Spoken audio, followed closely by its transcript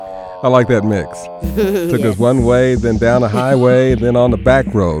I like that mix. Took us one way, then down a highway, then on the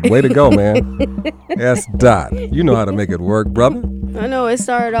back road. Way to go, man. S. Dot. You know how to make it work, brother. I know, it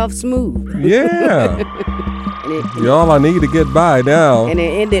started off smooth. Yeah. You're all I need to get by now. And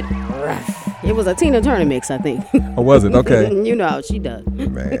it ended rough. It was a Tina Turner mix, I think. Oh, was it? Okay. You know how she does.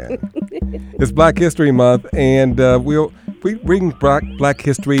 Man. It's Black History Month, and we bring Black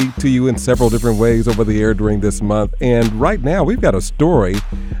history to you in several different ways over the air during this month. And right now, we've got a story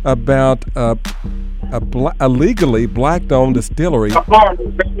about a legally black-owned distillery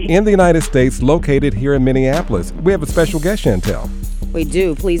in the United States located here in Minneapolis. We have a special guest, Chantel. We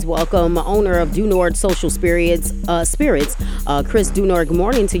do. Please welcome owner of Du Nord Social Spirits, Chris Du Nord. Good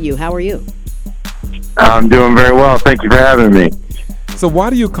morning to you. How are you? I'm doing very well. Thank you for having me. So why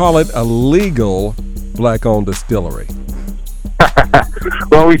do you call it a legal black-owned distillery?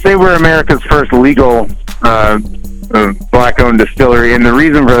 Well, we say we're America's first legal black-owned distillery, and the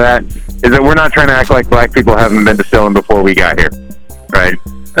reason for that is that we're not trying to act like black people haven't been distilling before we got here, right?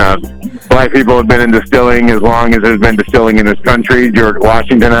 Black people have been in distilling as long as there's been distilling in this country. George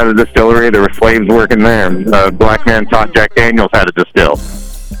Washington had a distillery. There were slaves working there. A black man taught Jack Daniels how to distill.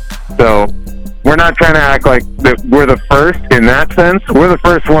 So we're not trying to act like that we're the first in that sense. We're the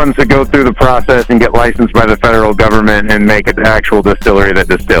first ones to go through the process and get licensed by the federal government and make an actual distillery that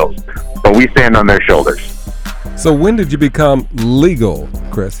distills. But we stand on their shoulders. So when did you become legal,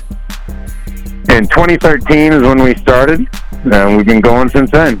 Chris? In 2013 is when we started, and we've been going since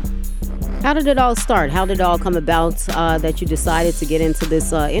then. How did it all start? How did it all come about that you decided to get into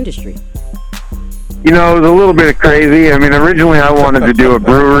this industry? You know, it was a little bit crazy. I mean, originally I wanted to do a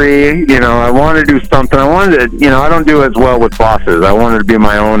brewery. You know, I wanted to do something. I wanted to, I don't do as well with bosses. I wanted to be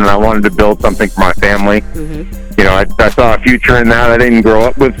my own, and I wanted to build something for my family. Mm-hmm. You know, I saw a future in that. I didn't grow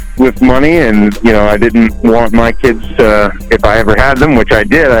up with money, and, I didn't want my kids to, if I ever had them, which I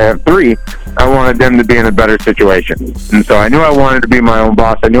did, I have 3, I wanted them to be in a better situation. And so I knew I wanted to be my own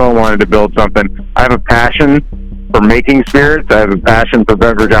boss. I knew I wanted to build something. I have a passion for making spirits. I have a passion for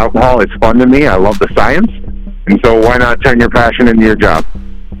beverage alcohol. It's fun to me. I love the science. And so why not turn your passion into your job?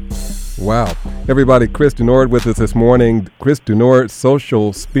 Wow. Everybody, Chris Du Nord with us this morning. Chris Du Nord,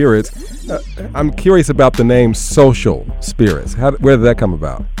 Social Spirits. I'm curious about the name Social Spirits. Where did that come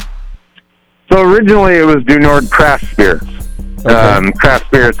about? So originally it was Du Nord Craft Spirits. Okay. Craft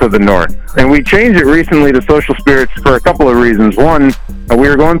Spirits of the North. And we changed it recently to Social Spirits for a couple of reasons. One, we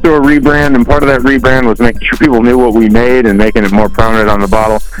were going through a rebrand, and part of that rebrand was making sure people knew what we made and making it more prominent on the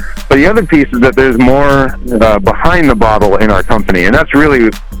bottle. But the other piece is that there's more behind the bottle in our company, and that's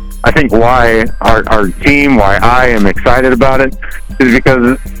really, I think, why our team, why I am excited about it, is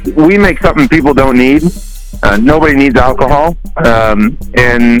because we make something people don't need. Nobody needs alcohol.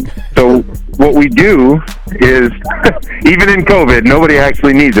 And so what we do is, even in COVID, nobody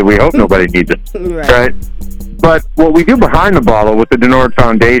actually needs it. We hope nobody needs it, right? But what we do behind the bottle with the Du Nord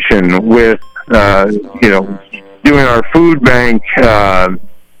Foundation, with, doing our food bank,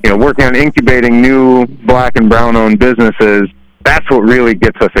 working on incubating new black and brown owned businesses, that's what really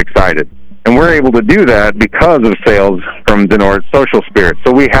gets us excited. And we're able to do that because of sales from Du Nord Social Spirits.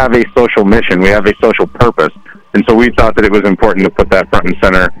 So we have a social mission. We have a social purpose. And so we thought that it was important to put that front and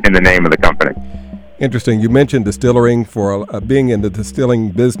center in the name of the company. Interesting. You mentioned distilling for being in the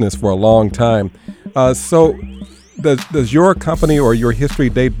distilling business for a long time. So does your company or your history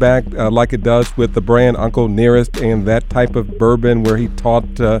date back like it does with the brand Uncle Nearest and that type of bourbon where he taught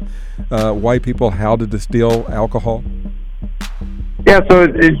white people how to distill alcohol? Yeah,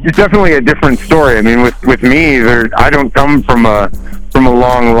 so it's definitely a different story. I mean, with me, I don't come from a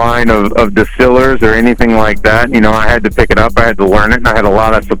long line of distillers or anything like that. I had to pick it up. I had to learn it, and I had a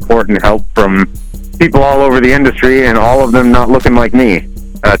lot of support and help from people all over the industry, and all of them not looking like me,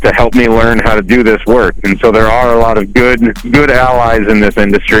 to help me learn how to do this work. And so there are a lot of good allies in this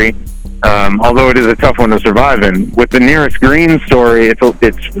industry, although it is a tough one to survive in. With the Nearest Green story,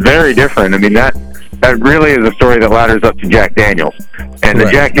 it's very different. I mean, that really is a story that ladders up to Jack Daniels. And the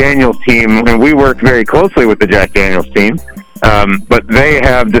Jack Daniels team, and we work very closely with the Jack Daniels team, but they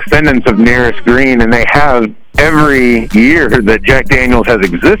have descendants of Nearest Green, and they have every year that Jack Daniels has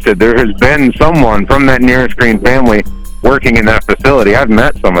existed, there has been someone from that Nearest Green family working in that facility. I've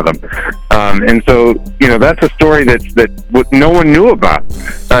met some of them. And so, that's a story that no one knew about.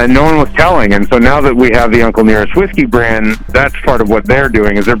 No one was telling. And so now that we have the Uncle Nearest whiskey brand, that's part of what they're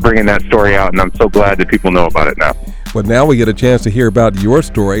doing, is they're bringing that story out. And I'm so glad that people know about it now. Well, now we get a chance to hear about your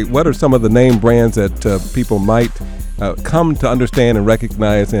story. What are some of the name brands that people might come to understand and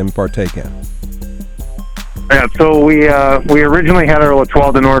recognize and partake in? Yeah, so we originally had our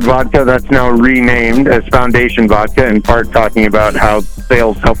L'Etoile Du Nord vodka. That's now renamed as Foundation Vodka, in part talking about how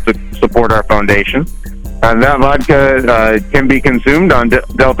sales help to support our foundation. That vodka can be consumed on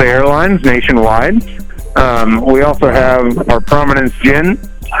Delta Airlines nationwide. We also have our Prominence Gin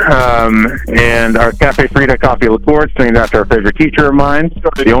and our Cafe Frida coffee liqueur. It's named after our favorite teacher of mine.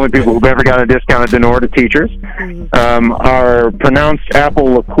 The only people who've ever got a discount at Denord are teachers. Our pronounced apple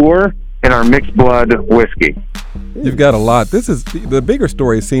liqueur and our mixed blood whiskey. You've got a lot. This is the bigger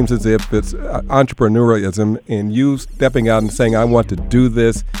story. Seems as if it's entrepreneurialism and you stepping out and saying, I want to do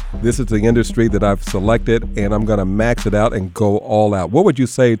this. This is the industry that I've selected and I'm going to max it out and go all out. What would you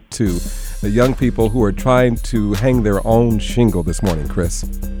say to the young people who are trying to hang their own shingle this morning, Chris?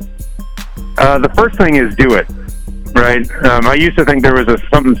 The first thing is do it. Right. I used to think there was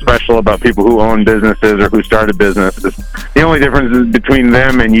something special about people who own businesses or who started businesses. The only difference is between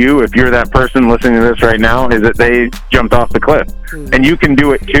them and you, if you're that person listening to this right now, is that they jumped off the cliff. And you can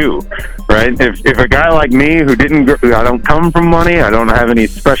do it too, right? If a guy like me who I don't come from money, I don't have any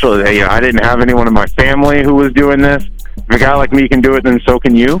special, I didn't have anyone in my family who was doing this. If a guy like me can do it, then so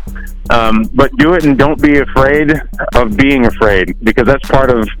can you. But do it and don't be afraid of being afraid, because that's part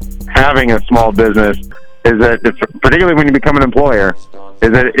of having a small business. Is that, particularly when you become an employer,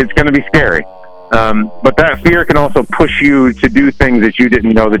 is that it's going to be scary. But that fear can also push you to do things that you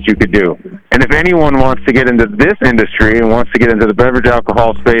didn't know that you could do. And if anyone wants to get into this industry and wants to get into the beverage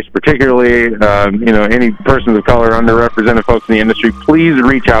alcohol space, particularly, any persons of color, underrepresented folks in the industry, please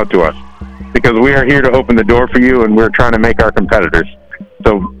reach out to us, because we are here to open the door for you and we're trying to make our competitors.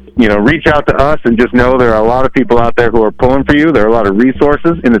 So, reach out to us and just know there are a lot of people out there who are pulling for you. There are a lot of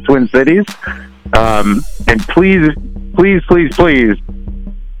resources in the Twin Cities. And please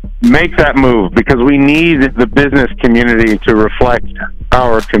make that move, because we need the business community to reflect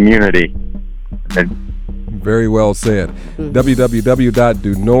our community. Very well said.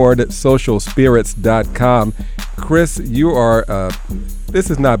 www.DuNordSocialSpirits.com. Chris, you are, this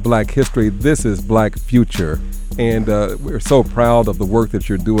is not Black History, this is Black Future. And we're so proud of the work that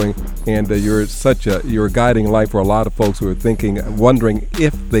you're doing, and you're a guiding light for a lot of folks who are wondering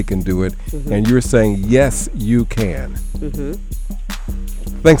if they can do it, and you're saying yes, you can.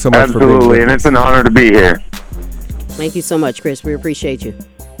 Thanks so much for being with us. Absolutely, and it's an honor to be here. Thank you so much, Chris. We appreciate you.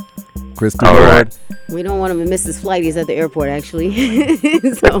 Chris DuNord. We don't want him to miss his flight. He's at the airport, actually.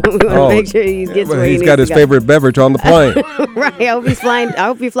 So we want to make sure he gets where he needs to go. He's got his favorite beverage on the plane. Right. I hope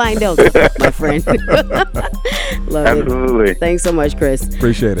you're flying Delta, my friend. Love Absolutely. it. Thanks so much, Chris.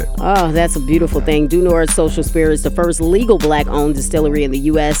 Appreciate it. Oh, that's a beautiful thing. DuNord Social Spirits, the first legal Black-owned distillery in the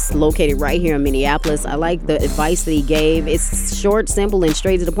U.S., located right here in Minneapolis. I like the advice that he gave. It's short, simple, and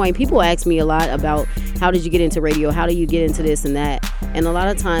straight to the point. People ask me a lot about, how did you get into radio? How do you get into this and that? And a lot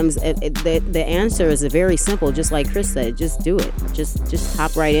of times, the answer is very simple, just like Chris said. Just do it. Just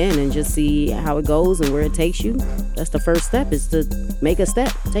hop right in and just see how it goes and where it takes you. That's the first step, is to take a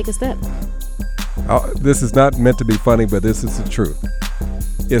step. This is not meant to be funny, but this is the truth.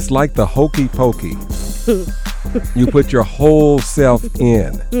 It's like the hokey pokey. You put your whole self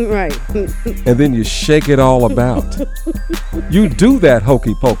in. Right. And then you shake it all about. You do that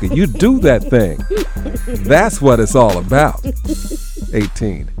hokey pokey. You do that thing. That's what it's all about.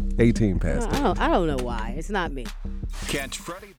 18 past. I don't know why. It's not me. Catch Freddie.